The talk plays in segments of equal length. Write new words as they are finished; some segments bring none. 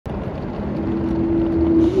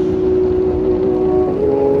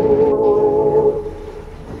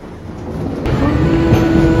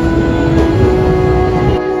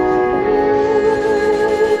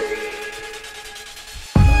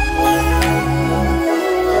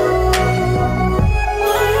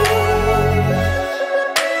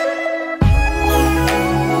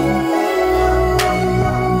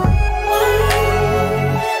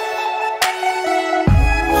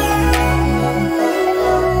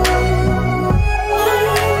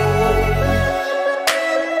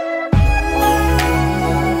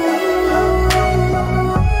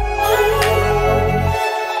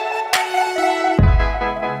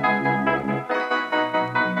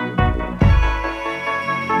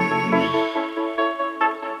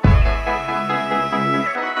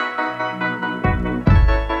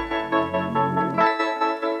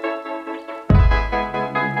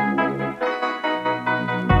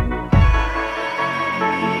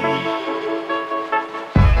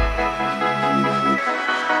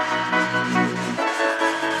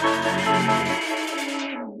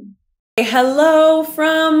Hello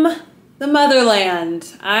from the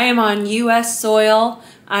motherland. I am on US soil.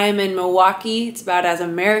 I am in Milwaukee. It's about as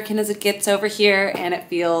American as it gets over here, and it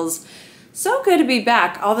feels so good to be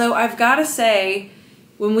back. Although I've got to say,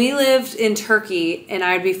 when we lived in Turkey and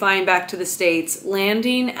I'd be flying back to the States,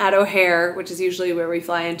 landing at O'Hare, which is usually where we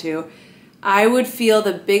fly into, I would feel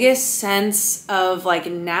the biggest sense of like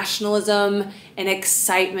nationalism and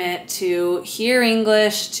excitement to hear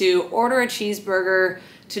English, to order a cheeseburger,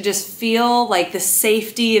 to just feel like the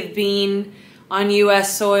safety of being on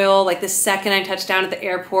US soil, like the second I touched down at the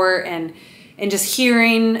airport and just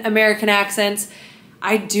hearing American accents.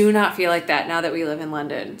 I do not feel like that now that we live in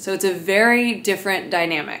London. So it's a very different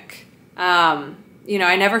dynamic. You know,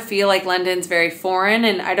 I never feel like London's very foreign,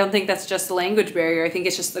 and I don't think that's just the language barrier. I think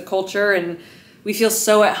it's just the culture, and we feel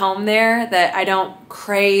so at home there that I don't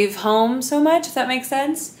crave home so much, if that makes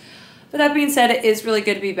sense. But that being said, it is really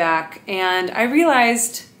good to be back, and I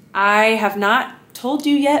realized I have not told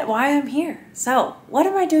you yet why I'm here. So, what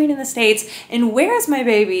am I doing in the States, and where is my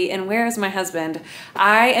baby, and where is my husband?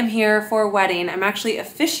 I am here for a wedding. I'm actually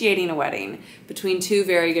officiating a wedding between two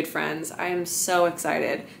very good friends. I am so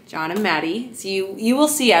excited. John and Maddie. So you will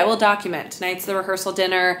see, I will document. Tonight's the rehearsal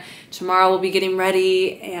dinner. Tomorrow we'll be getting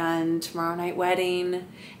ready, and tomorrow night wedding,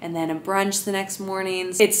 and then a brunch the next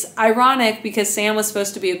morning. It's ironic because Sam was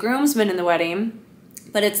supposed to be a groomsman in the wedding,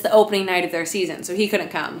 but it's the opening night of their season, so he couldn't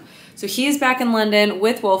come. So he is back in London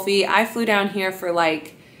with Wolfie. I flew down here for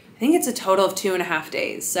like, I think it's a total of 2.5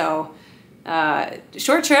 days. So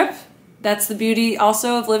short trip. That's the beauty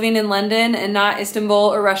also of living in London and not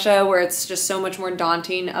Istanbul or Russia, where it's just so much more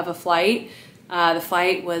daunting of a flight. The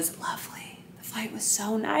flight was lovely. The flight was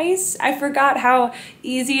so nice. I forgot how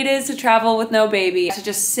easy it is to travel with no baby, to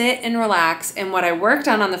just sit and relax. And what I worked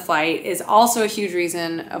on the flight is also a huge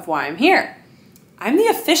reason of why I'm here. I'm the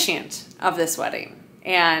officiant of this wedding.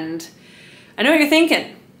 And I know what you're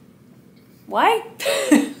thinking. Why?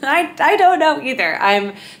 I don't know either.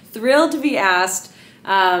 I'm thrilled to be asked.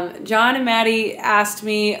 John and Maddie asked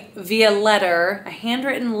me via letter, a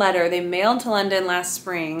handwritten letter they mailed to London last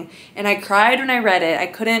spring, and I cried when I read it. I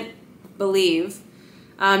couldn't believe.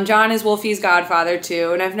 John is Wolfie's godfather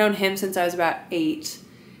too, and I've known him since I was about 8.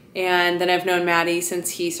 And then I've known Maddie since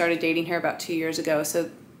he started dating her about 2 years ago. So,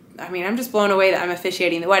 I mean, I'm just blown away that I'm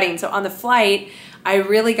officiating the wedding. So on the flight, I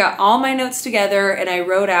really got all my notes together and I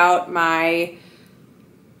wrote out my,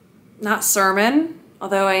 not sermon,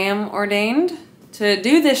 although I am ordained to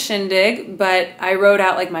do this shindig, but I wrote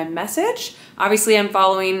out like my message. Obviously I'm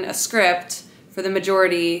following a script for the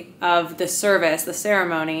majority of the service, the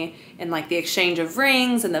ceremony, and like the exchange of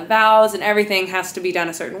rings and the vows and everything has to be done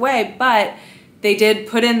a certain way, but they did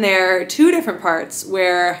put in there 2 different parts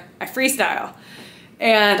where I freestyle.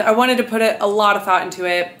 And I wanted to put a lot of thought into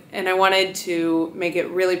it, and I wanted to make it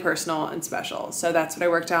really personal and special. So that's what I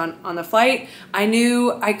worked on the flight. I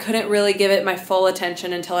knew I couldn't really give it my full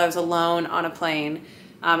attention until I was alone on a plane.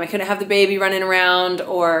 I couldn't have the baby running around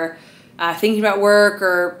or thinking about work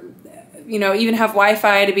or, you know, even have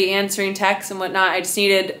Wi-Fi to be answering texts and whatnot. I just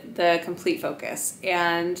needed the complete focus,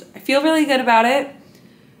 and I feel really good about it.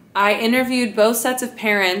 I interviewed both sets of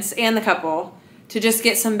parents and the couple to just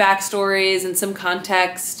get some backstories and some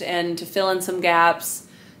context and to fill in some gaps.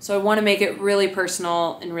 So I want to make it really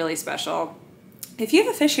personal and really special. If you've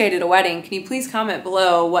officiated a wedding, can you please comment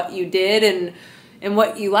below what you did and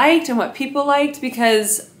what you liked and what people liked?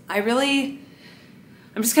 Because I'm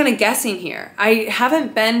just kind of guessing here. I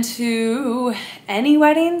haven't been to any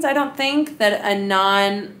weddings, I don't think, that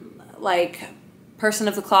a person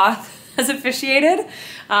of the cloth has officiated.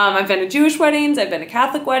 I've been to Jewish weddings, I've been to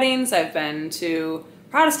Catholic weddings, I've been to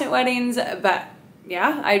Protestant weddings, but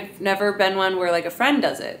yeah, I've never been one where like a friend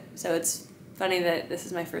does it. So it's funny that this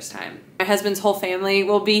is my first time. My husband's whole family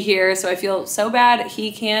will be here, so I feel so bad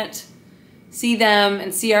he can't see them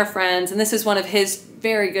and see our friends. And this is one of his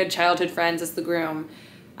very good childhood friends as the groom.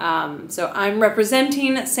 So I'm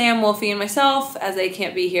representing Sam, Wolfie, and myself as they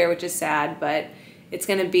can't be here, which is sad, but it's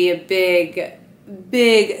gonna be a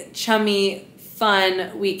big, chummy,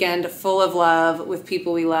 fun weekend full of love with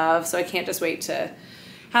people we love. So I can't just wait to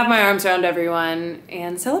have my arms around everyone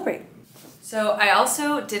and celebrate. So I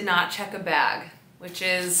also did not check a bag, which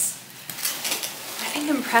is, I think,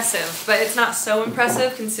 impressive, but it's not so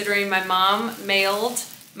impressive considering my mom mailed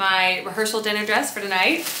my rehearsal dinner dress for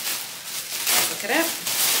tonight. Look at it.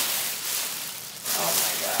 Oh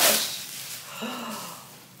my gosh.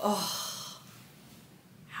 Oh.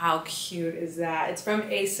 How cute is that? It's from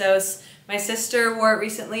ASOS. My sister wore it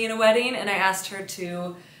recently in a wedding, and I asked her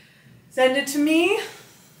to send it to me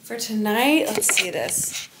for tonight. Let's see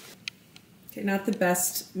this. Okay, not the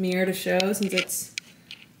best mirror to show since it's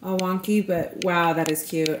all wonky, but wow, that is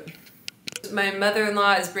cute. My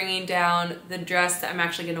mother-in-law is bringing down the dress that I'm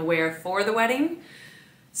actually gonna wear for the wedding.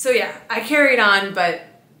 So yeah, I carried on, but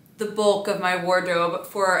the bulk of my wardrobe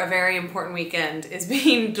for a very important weekend is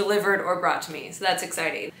being delivered or brought to me, so that's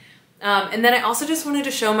exciting. And then I also just wanted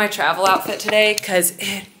to show my travel outfit today because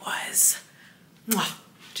it was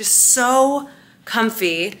just so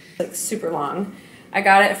comfy, like super long. I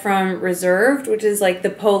got it from Reserved, which is like the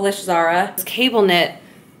Polish Zara. This cable knit,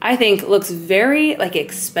 I think, looks very like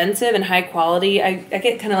expensive and high quality. I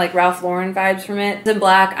get kind of like Ralph Lauren vibes from it. It's in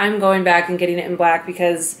black. I'm going back and getting it in black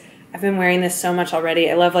because I've been wearing this so much already.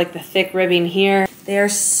 I love like the thick ribbing here. They are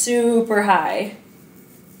super high.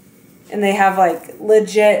 And they have like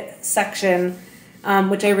legit section,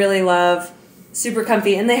 which I really love. Super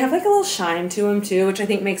comfy. And they have like a little shine to them too, which I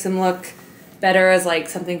think makes them look better as like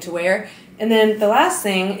something to wear. And then the last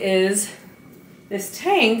thing is this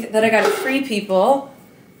tank that I got at Free People.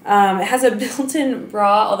 It has a built-in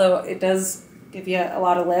bra, although it does give you a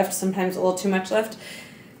lot of lift, sometimes a little too much lift.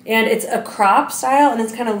 And it's a crop style, and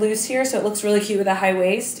it's kind of loose here, so it looks really cute with a high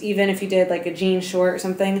waist, even if you did like a jean short or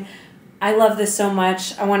something. I love this so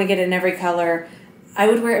much. I want to get it in every color. I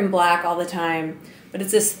would wear it in black all the time, but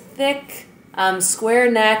it's this thick, square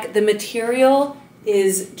neck. The material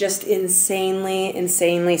is just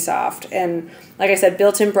insanely soft. And like I said,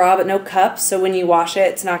 built-in bra, but no cups, so when you wash it,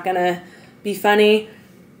 it's not gonna be funny.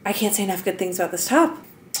 I can't say enough good things about this top.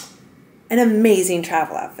 An amazing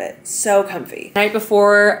travel outfit, so comfy. Night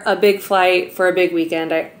before a big flight for a big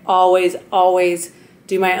weekend, I always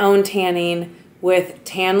do my own tanning with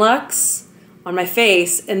Tan Luxe on my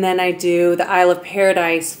face, and then I do the Isle of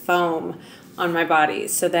Paradise foam on my body.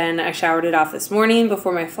 So then I showered it off this morning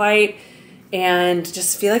before my flight, and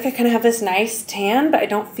just feel like I kind of have this nice tan, but I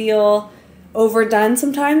don't feel overdone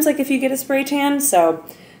sometimes, like if you get a spray tan. So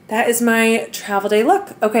that is my travel day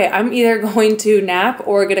look. Okay, I'm either going to nap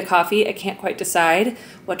or get a coffee. I can't quite decide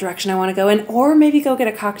what direction I want to go in, or maybe go get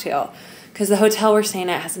a cocktail, because the hotel we're staying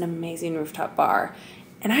at has an amazing rooftop bar,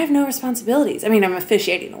 and I have no responsibilities. I mean, I'm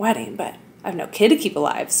officiating a wedding, but I have no kid to keep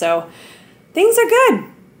alive, so things are good.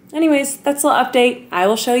 Anyways, that's a little update. I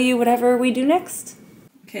will show you whatever we do next.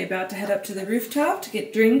 Okay, about to head up to the rooftop to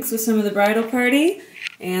get drinks with some of the bridal party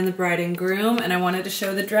and the bride and groom, and I wanted to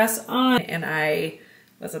show the dress on, and I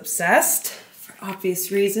was obsessed for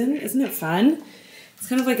obvious reason. Isn't it fun? It's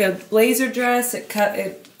kind of like a blazer dress. It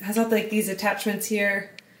has all like these attachments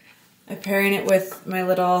here. I'm pairing it with my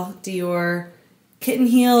little Dior kitten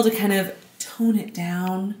heel to kind of tone it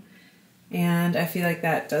down. And I feel like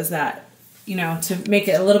that does that, you know, to make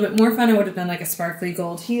it a little bit more fun. I would have done like a sparkly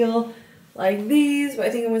gold heel like these, but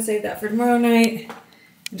I think I'm gonna save that for tomorrow night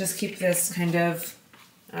and just keep this kind of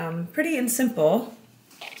pretty and simple.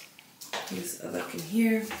 Use a look in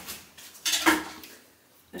here. I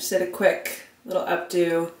just did a quick little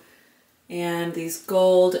updo, and these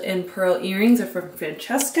gold and pearl earrings are from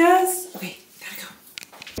Francesca's. Okay, gotta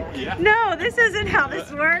go. Yeah. No, this isn't how this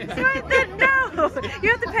works. No, you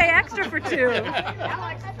have to pay extra for two.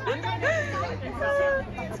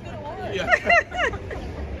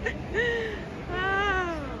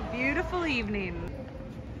 Oh, beautiful evening.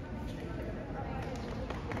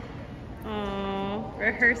 Oh,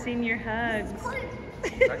 rehearsing your hugs.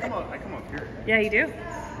 I come up here. Yeah, you do.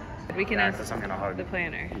 We can ask I'm gonna hug the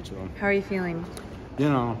planner. each of them. How are you feeling? You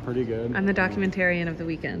know, pretty good. I'm the documentarian of the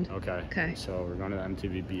weekend. Okay. Okay. So we're going to the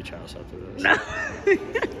MTV Beach House after this. No.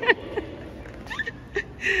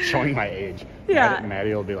 Showing my age. Yeah.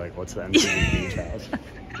 Maddie will be like, "What's the MTV Beach House?"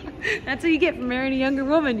 That's what you get for marrying a younger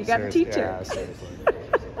woman. You got to teach her. Yeah, seriously.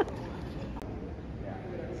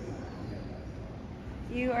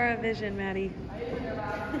 You are a vision, Maddie.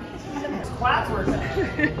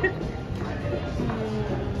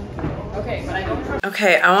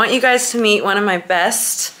 Okay, I want you guys to meet one of my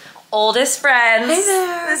best, oldest friends. Hey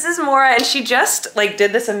there. This is Maura, and she just like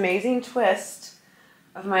did this amazing twist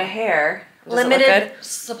of my hair. Limited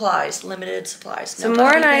supplies. So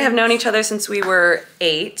Maura and I have known each other since we were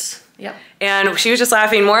 8. Yep. And she was just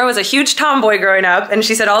laughing. Maura was a huge tomboy growing up, and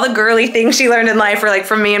she said all the girly things she learned in life were like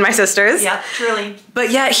from me and my sisters. Yeah, truly. But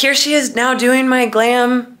yet here she is now doing my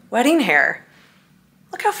glam wedding hair.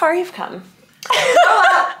 Look how far you've come.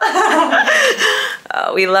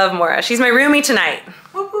 Oh, we love Maura. She's my roomie tonight.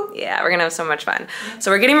 Yeah, we're gonna have so much fun. So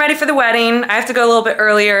we're getting ready for the wedding. I have to go a little bit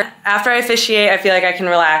earlier. After I officiate, I feel like I can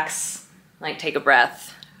relax, like take a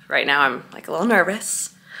breath. Right now I'm like a little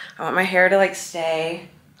nervous. I want my hair to like stay,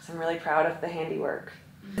 because I'm really proud of the handiwork.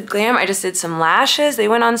 The glam, I just did some lashes. They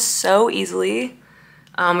went on so easily.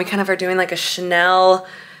 We kind of are doing like a Chanel,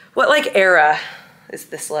 what like era is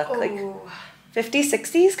this look? Like 50s,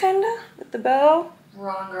 60s kind of with the bow.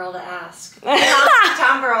 Wrong girl to ask.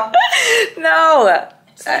 Tom girl. No.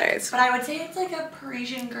 But I would say it's like a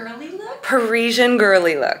Parisian girly look. Parisian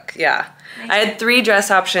girly look, yeah. I had 3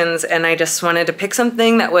 dress options and I just wanted to pick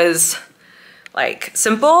something that was like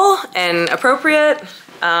simple and appropriate.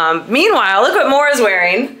 Meanwhile, look what Mora's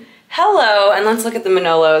wearing. Hello, and let's look at the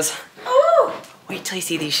Manolos. Oh! Wait till you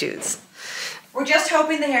see these shoes. We're just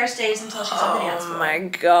hoping the hair stays until she's on the dance floor. Oh my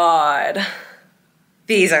God.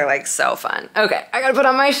 These are like so fun. Okay, I gotta put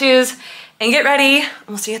on my shoes and get ready. And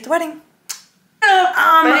we'll see you at the wedding.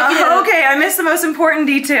 Okay, I missed the most important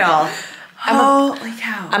detail. Holy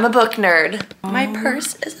cow. I'm a book nerd. My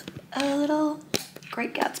purse is a little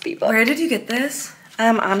Great Gatsby book. Where did you get this?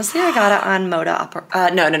 Honestly, I got it on Moda Opera.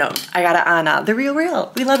 No. I got it on The Real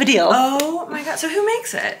Real. We love a deal. Oh my God. So who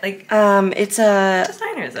makes it? Like, it's a... what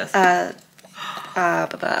designer is this? I'm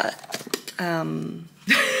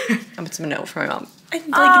gonna know for my mom. I'm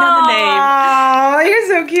blanking on the name. Oh, you're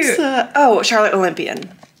so cute. Oh, Charlotte Olympian.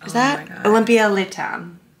 Is that? My God. Olympia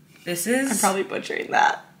Litan. This is... I'm probably butchering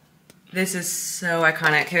that. This is so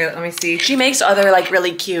iconic. Here, let me see. She makes other like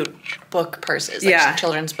really cute book purses, like Yeah.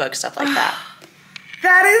 children's books, stuff like that.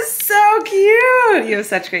 That is so cute. You have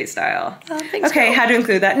such great style. Oh, thanks, Okay, girl. had to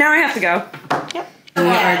include that. Now I have to go. Yep. We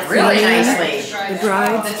are Really cleaning nicely. the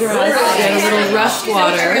bride's dress. We have a little rust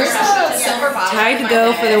water. Tied to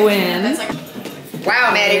go for the win.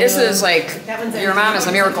 Wow, Maddie, this is like, your mom is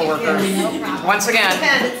a miracle worker. Once again,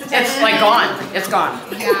 it's like gone. It's gone.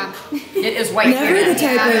 Yeah. It is white. Never the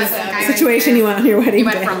type of situation you want on your wedding You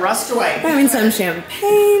went day. from rust to white. I mean, some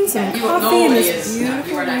champagne, some coffee, and this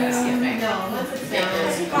beautiful You are not gonna see a thing.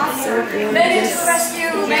 Megan to the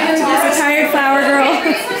rescue. Just a tired flower girl.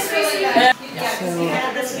 So,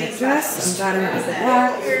 the dress, I'm glad I went with the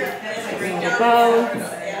black, the bow.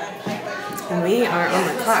 And we are on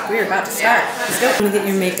the clock. We are about to start. Let's go. I'm gonna get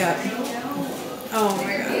your makeup. Oh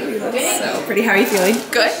my God, you look so pretty. How are you feeling?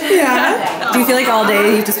 Good. Yeah. Do you feel like all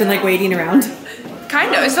day you've just been like waiting around?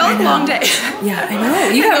 Kind of. It felt like a long day. Yeah, I know.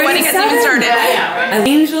 You got The wedding ready hasn't even started. started. An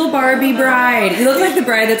angel Barbie bride. You look like the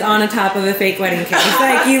bride that's on the top of a fake wedding cake.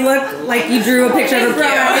 Like you look like you drew a picture of a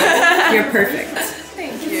bride. You're perfect.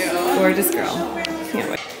 Thank you. Gorgeous girl. Can't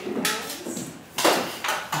wait.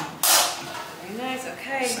 Very nice.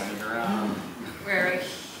 Okay. Send it around. Where are we?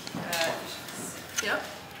 Yep.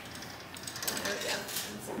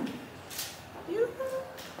 I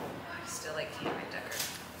still like can't make Decker.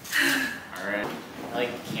 Alright. I like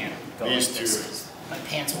can't go These like two. this 'cause my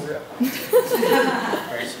pants will rip. How's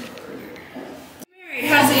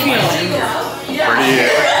it feel? Pretty, I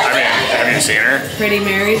mean, have you seen her? Pretty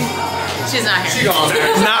married? She's not here.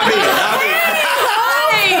 Not me, not me.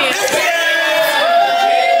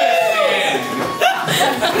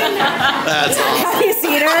 That's awesome. Have you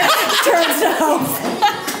seen her? Turns out.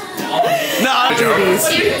 No,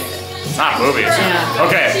 it's not movies. Yeah.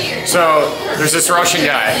 Okay, so there's this Russian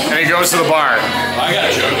guy, and he goes to the bar. I got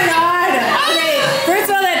a joke. God. Okay. First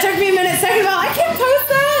of all, that took me a minute. Second of all, I can't post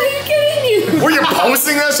that. Are you kidding me? Were you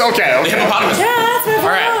posting this? Okay, okay. Yeah, that's my All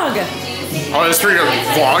right. vlog. Oh, this for your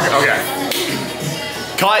vlog? Okay.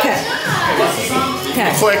 Cut.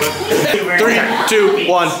 Okay. Click. 3, 2,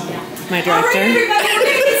 1. My director. Everybody, we're gonna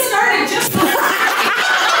get started just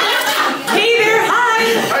Hey there, hi.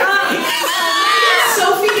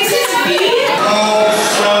 Sophie, this is me.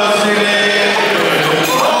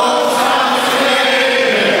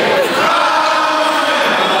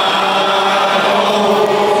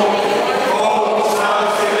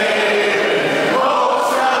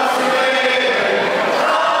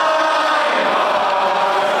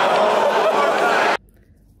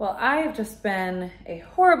 Well, I have just been a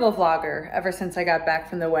horrible vlogger ever since I got back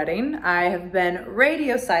from the wedding. I have been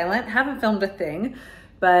radio silent, haven't filmed a thing,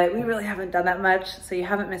 but we really haven't done that much, so you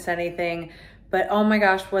haven't missed anything. But oh my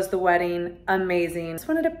gosh, was the wedding amazing. Just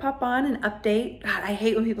wanted to pop on and update. God, I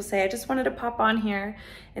hate when people say, I just wanted to pop on here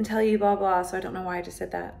and tell you blah, blah. So I don't know why I just did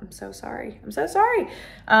that. I'm so sorry. I'm so sorry.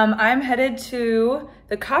 I'm headed to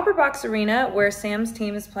the Copper Box Arena where Sam's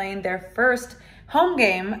team is playing their first home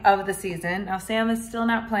game of the season. Now Sam is still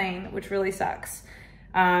not playing, which really sucks.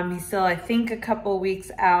 He's still, I think, a couple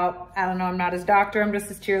weeks out. I don't know, I'm not his doctor, I'm just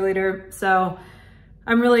his cheerleader. So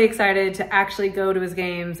I'm really excited to actually go to his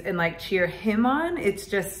games and like cheer him on. It's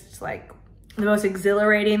just like the most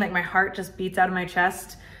exhilarating, like my heart just beats out of my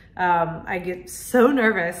chest. I get so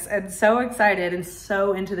nervous and so excited and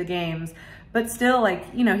so into the games. But still, like,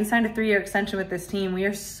 you know, he signed a 3-year extension with this team. We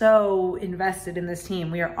are so invested in this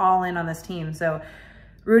team. We are all in on this team. So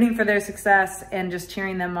rooting for their success and just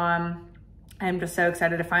cheering them on. I'm just so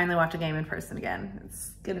excited to finally watch a game in person again. It's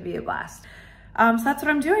gonna be a blast. So that's what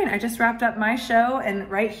I'm doing. I just wrapped up my show, and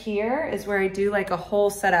right here is where I do like a whole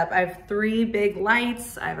setup. I have 3 big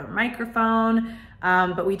lights, I have a microphone,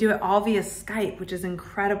 but we do it all via Skype, which is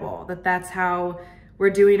incredible that's how we're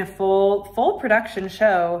doing a full production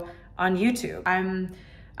show on YouTube.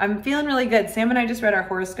 I'm feeling really good. Sam and I just read our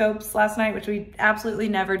horoscopes last night, which we absolutely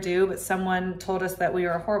never do, but someone told us that we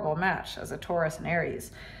were a horrible match as a Taurus and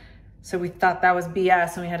Aries. So we thought that was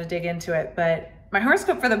BS and we had to dig into it. But my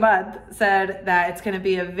horoscope for the month said that it's gonna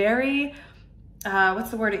be a very, what's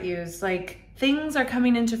the word it used? Like, things are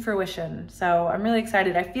coming into fruition. So I'm really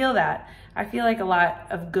excited. I feel that. I feel like a lot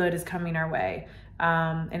of good is coming our way.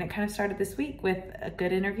 And it kind of started this week with a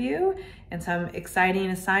good interview and some exciting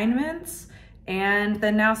assignments. And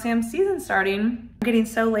then now Sam's season starting. I'm getting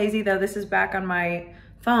so lazy though. This is back on my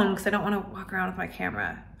phone because I don't want to walk around with my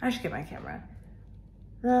camera. I should get my camera.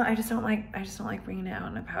 No, I just don't like bringing it out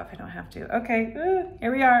and about if I don't have to. Okay,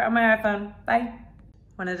 here we are on my iPhone. Bye.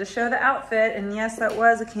 Wanted to show the outfit, and yes, that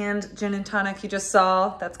was a canned gin and tonic you just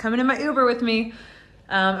saw. That's coming in my Uber with me.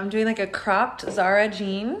 I'm doing like a cropped Zara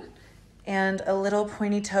jean and a little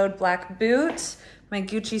pointy-toed black boot. My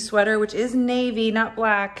Gucci sweater, which is navy, not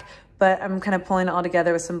black, but I'm kind of pulling it all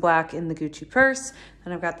together with some black in the Gucci purse.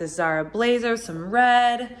 And I've got this Zara blazer, some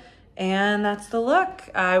red, and that's the look.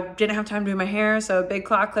 I didn't have time to do my hair, so a big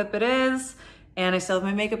claw clip it is. And I still have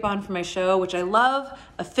my makeup on for my show, which I love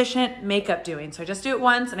efficient makeup doing. So I just do it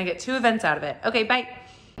once and I get 2 events out of it. Okay, bye.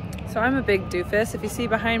 So I'm a big doofus. If you see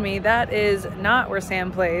behind me, that is not where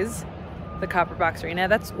Sam plays, the Copper Box Arena.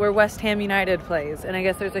 That's where West Ham United plays. And I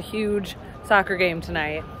guess there's a huge soccer game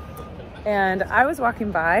tonight. And I was walking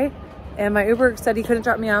by and my Uber said he couldn't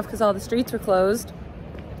drop me off because all the streets were closed.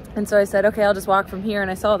 And so I said, okay, I'll just walk from here.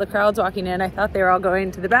 And I saw the crowds walking in. I thought they were all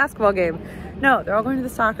going to the basketball game. No, they're all going to the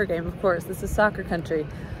soccer game, of course. This is soccer country.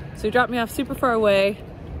 So he dropped me off super far away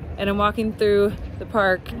and I'm walking through the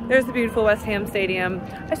park. There's the beautiful West Ham Stadium.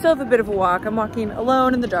 I still have a bit of a walk. I'm walking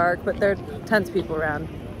alone in the dark, but there are tons of people around.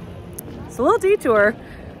 It's a little detour.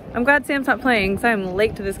 I'm glad Sam's not playing because I'm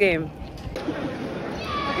late to this game.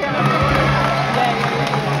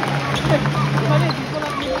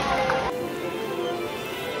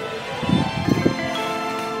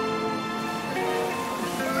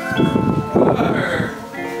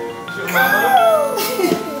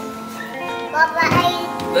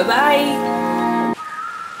 Bye-bye. Bye-bye.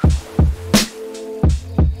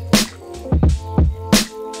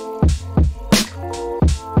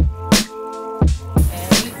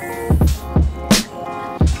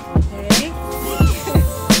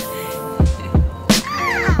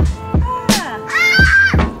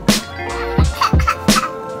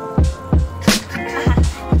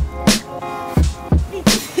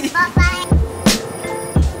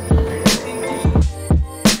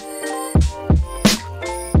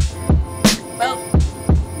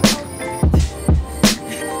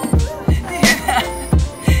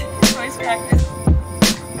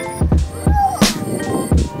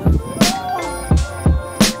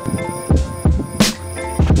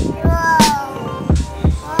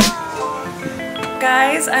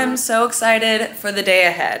 Guys, I'm so excited for the day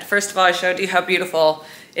ahead. First of all, I showed you how beautiful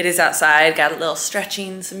it is outside. Got a little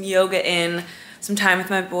stretching, some yoga in, some time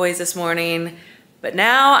with my boys this morning. But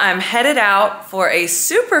now I'm headed out for a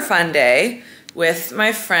super fun day with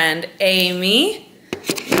my friend Amy.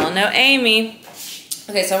 Y'all know Amy.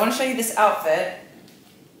 Okay, so I want to show you this outfit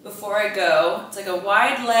before I go. It's like a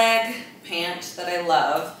wide leg pant that I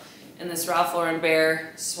love and this Ralph Lauren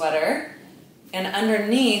Bear sweater. And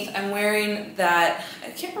underneath, I'm wearing that,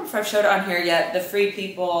 I can't remember if I've showed it on here yet, the Free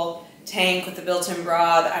People tank with the built-in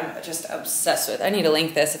bra that I'm just obsessed with. I need to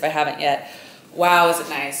link this if I haven't yet. Wow, is it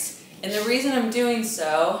nice. And the reason I'm doing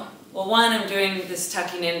so, well, one, I'm doing this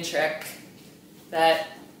tucking in trick that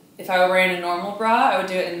if I were wearing a normal bra, I would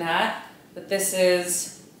do it in that. But this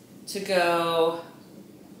is to go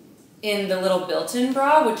in the little built-in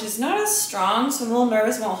bra, which is not as strong, so I'm a little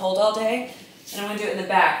nervous it won't hold all day. And I'm gonna do it in the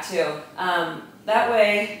back too. That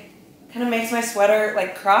way, kind of makes my sweater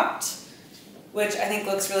like cropped, which I think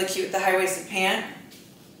looks really cute with the high-waisted pant.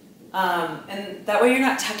 And that way you're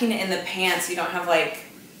not tucking it in the pants, so you don't have like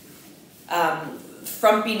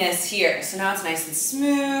frumpiness here. So now it's nice and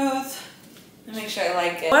smooth. Let me make sure I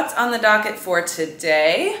like it. What's on the docket for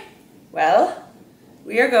today? Well,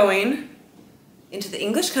 we are going into the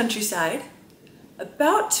English countryside,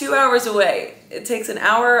 about 2 hours away. It takes an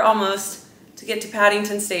hour almost to get to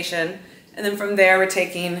Paddington Station, and then from there we're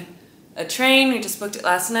taking a train, we just booked it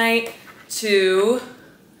last night, to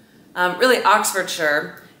really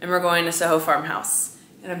Oxfordshire, and we're going to Soho Farmhouse.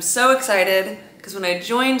 And I'm so excited, because when I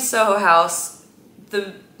joined Soho House,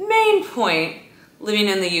 the main point living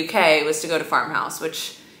in the UK was to go to Farmhouse,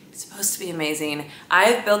 which is supposed to be amazing.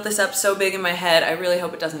 I've built this up so big in my head, I really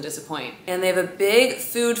hope it doesn't disappoint. And they have a big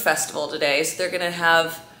food festival today, so they're gonna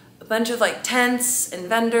have a bunch of like tents and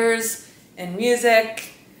vendors and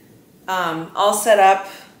music all set up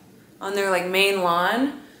on their like main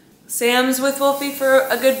lawn. Sam's with Wolfie for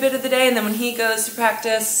a good bit of the day, and then when he goes to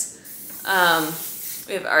practice,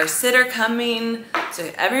 we have our sitter coming,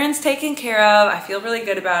 so everyone's taken care of. I feel really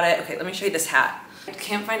good about it. Okay, let me show you this hat. I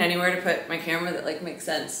can't find anywhere to put my camera that like makes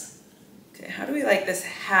sense. Okay, how do we like this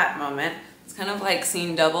hat moment? It's kind of like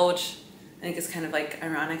seeing double, which I think is kind of like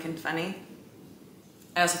ironic and funny.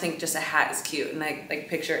 I also think just a hat is cute, and I like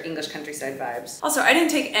picture English countryside vibes. Also, I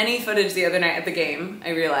didn't take any footage the other night at the game, I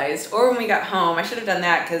realized, or when we got home. I should have done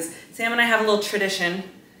that because Sam and I have a little tradition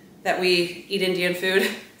that we eat Indian food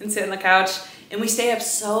and sit on the couch, and we stay up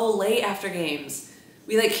so late after games.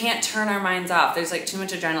 We like can't turn our minds off. There's like too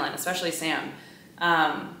much adrenaline, especially Sam.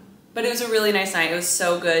 But it was a really nice night. It was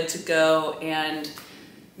so good to go and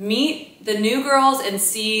meet the new girls and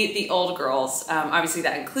see the old girls. Obviously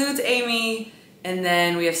that includes Amy, and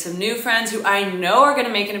then we have some new friends who I know are gonna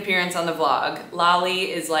make an appearance on the vlog.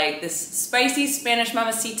 Lolly is like this spicy Spanish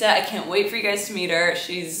mamacita. I can't wait for you guys to meet her.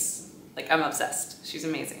 She's like, I'm obsessed. She's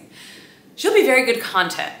amazing. She'll be very good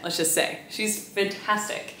content, let's just say. She's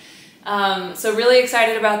fantastic. So really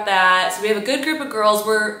excited about that. So we have a good group of girls.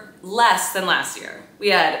 We're less than last year. We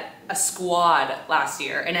had a squad last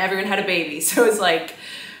year and everyone had a baby. So it's like,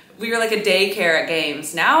 we were like a daycare at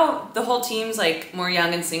games. Now the whole team's like more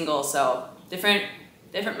young and single, so different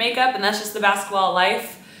makeup, and that's just the basketball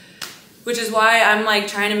life, which is why I'm like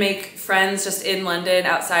trying to make friends just in London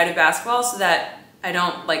outside of basketball so that I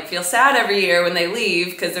don't like feel sad every year when they leave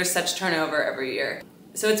because there's such turnover every year.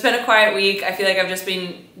 So it's been a quiet week. I feel like I've just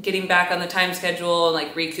been getting back on the time schedule and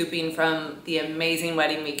like recouping from the amazing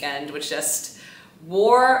wedding weekend, which just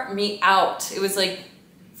wore me out. It was like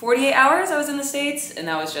 48 hours I was in the States, and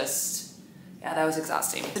that was just, yeah, that was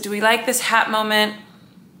exhausting. So do we like this hat moment?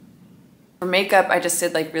 For makeup, I just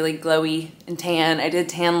did like really glowy and tan. I did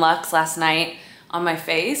Tan Luxe last night on my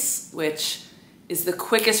face, which is the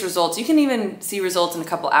quickest results. You can even see results in a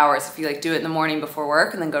couple hours if you like do it in the morning before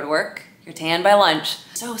work and then go to work. You're tan by lunch.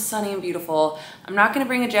 So sunny and beautiful. I'm not gonna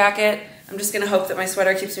bring a jacket. I'm just gonna hope that my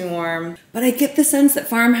sweater keeps me warm. But I get the sense that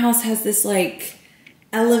Farmhouse has this like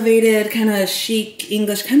elevated kind of chic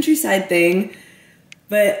English countryside thing,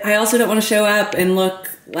 but I also don't wanna show up and look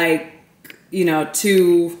like, you know,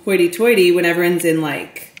 too hoity-toity when everyone's in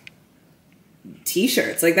like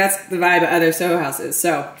t-shirts. Like that's the vibe at other Soho houses.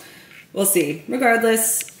 So we'll see.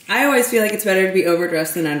 Regardless, I always feel like it's better to be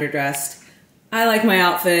overdressed than underdressed. I like my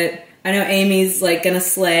outfit. I know Amy's like gonna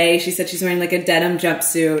slay. She said she's wearing like a denim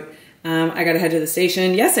jumpsuit. I gotta head to the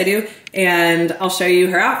station. Yes, I do. And I'll show you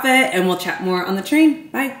her outfit and we'll chat more on the train.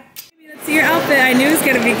 Bye. Let's see your outfit. I knew it was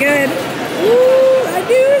gonna be good. Ooh, I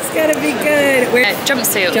knew it was gonna be good. Where?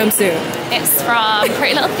 Jumpsuit. Jumpsuit. It's from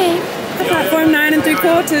Pretty Little Thing. Platform 9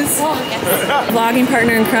 3/4. Oh, yes. Vlogging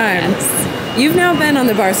partner in crime. Yes. You've now been on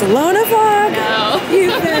the Barcelona vlog. No.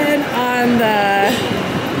 You've been on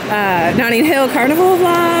the Notting Hill Carnival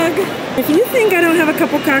vlog. If you think I don't have a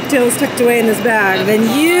couple cocktails tucked away in this bag, then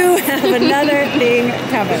you have another thing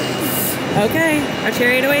coming. Okay, our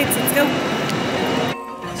chariot awaits. Let's go.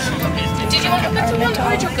 Did you want a butter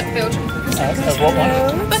or a chocolate filled? What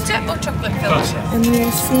one? Butter or chocolate filled? And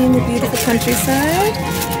we're seeing the beautiful countryside.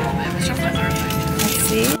 Let's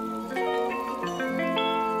see.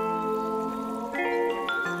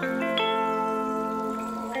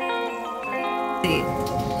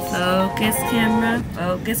 Focus, camera,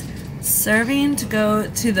 focus. Serving to go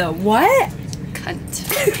to the what?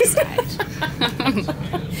 Countryside.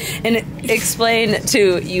 And explain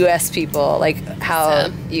to US people, like how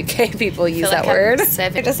UK people use that word. I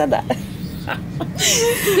just said that.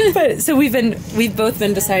 But so we've both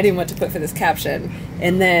been deciding what to put for this caption,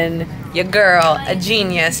 and then your girl, a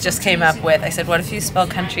genius, just came up with, I said, what if you spell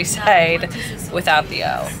countryside without the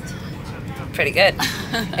O? Pretty good.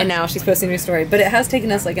 And now she's posting a new story, but it has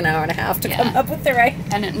taken us like an hour and a half to come up with the right.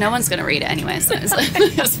 And no one's gonna read it anyway, so it's, like,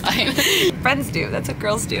 it's fine. Friends do. That's what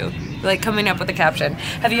girls do. Like coming up with a caption.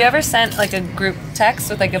 Have you ever sent like a group text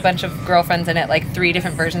with like a bunch of girlfriends in it, like 3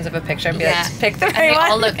 different versions of a picture, and be like, pick the right and they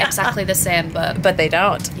one? all look exactly the same, but they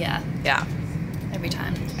don't. yeah, Yeah. every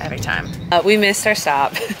time. Every time. We missed our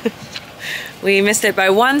stop. We missed it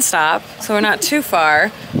by 1 stop, so we're not too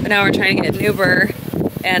far. But now we're trying to get an Uber.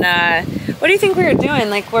 And what do you think we were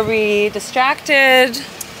doing? Like, were we distracted?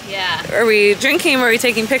 Yeah. Were we drinking? Were we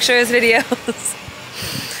taking pictures, videos?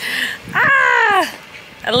 Ah!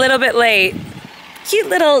 A little bit late. Cute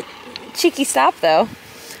little cheeky stop, though.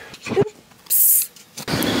 Oops.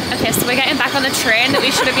 Okay, so we're getting back on the train that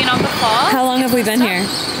we should have been on before. How long have we been here?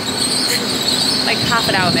 Like half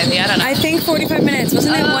an hour maybe, I don't know. I think 45 minutes.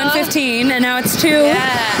 Wasn't it 1:15 and now it's 2? Yeah.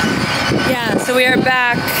 Yeah, so we are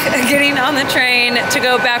back getting on the train to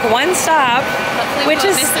go back one stop, Hopefully which we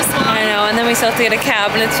is, won't miss this one. I know, and then we still have to get a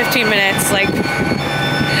cab and it's 15 minutes. Like,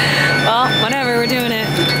 well, whatever, we're doing it.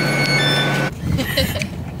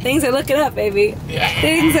 Things are looking up, baby. Yeah.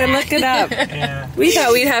 Things are looking up. Yeah. We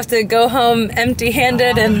thought we'd have to go home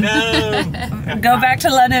empty-handed and No. go back to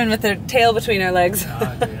London with our tail between our legs.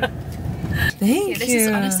 Oh, dear. Thank Yeah, this is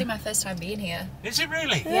honestly my first time being here. Is it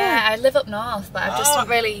really? Yeah, I live up north, but I've just not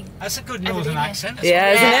really... That's a good northern accent.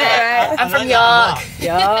 Yeah, isn't it? Right? I'm from like that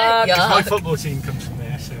York. Yuck. a lot. My football team comes from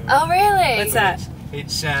there, so. Oh, really? What's that?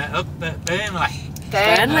 It's up at Burnley.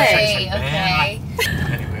 Burnley, Burnley. okay.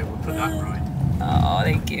 Anyway, we'll put that right. Oh,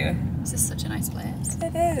 thank you. This is such a nice place.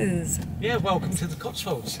 It is. Yeah, welcome to the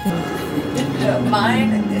Cotswolds.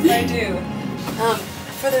 Mine, if I do.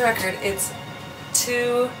 For the record, it's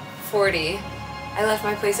 2:40. I left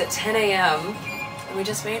my place at 10 a.m. and we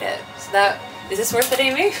just made it. So is this worth it,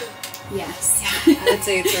 Amy? Yes. I would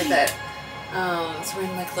say it's worth it. So we're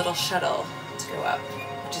in like a little shuttle to go up,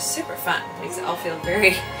 which is super fun. Makes it all feel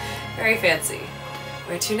very, very fancy.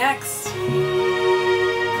 Where to next?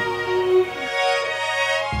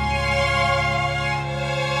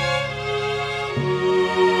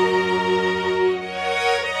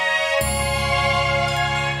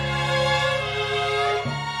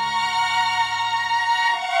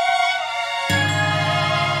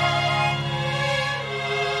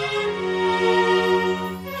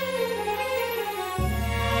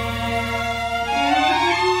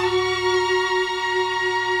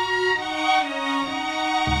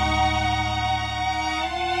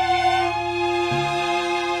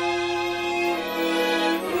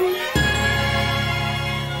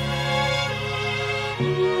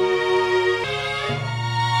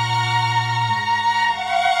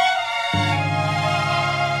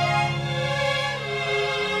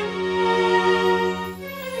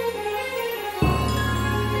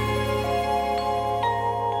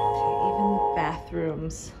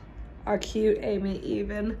 Bathrooms are cute, Amy.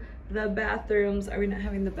 Even the bathrooms. Are we not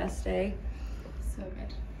having the best day? So good.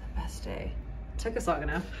 The best day. Took us long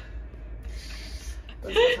enough.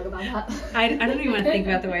 Let's not talk about that. I don't even want to think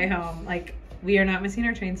about the way home. Like, we are not missing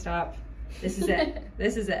our train stop. This is it.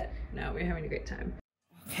 This is it. No, we're having a great time.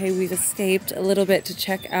 Okay, we've escaped a little bit to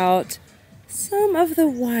check out some of the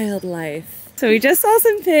wildlife. So we just saw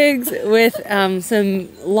some pigs with some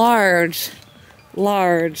large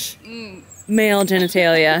male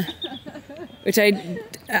genitalia, which I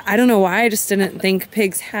don't know why, I just didn't think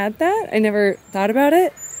pigs had that. I never thought about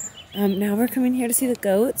it. Now we're coming here to see the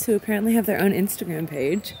goats, who apparently have their own Instagram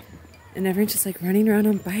page, and everyone's just like running around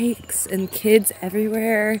on bikes and kids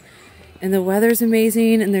everywhere, and the weather's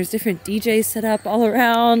amazing, and there's different DJs set up all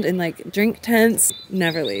around and like drink tents.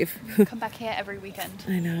 Never leave. Come back here every weekend.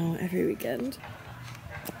 I know, every weekend.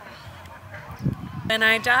 When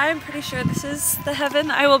I die, I'm pretty sure this is the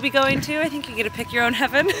heaven I will be going to. I think you get to pick your own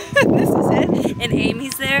heaven. This is it. And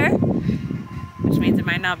Amy's there, which means it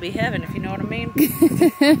might not be heaven, if you know what I mean.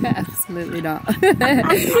 Absolutely not.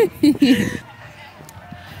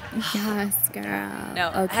 Yes, girl.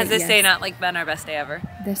 No, Okay, has this yes. day not like been our best day ever?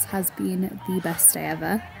 This has been the best day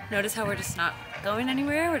ever. Notice how we're just not going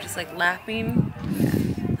anywhere? We're just like lapping,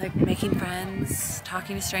 like making friends,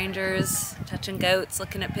 talking to strangers, touching goats,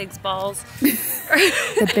 looking at pigs' balls.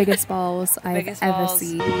 The biggest balls I've Biggest ever balls.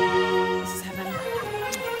 seen. This is heaven.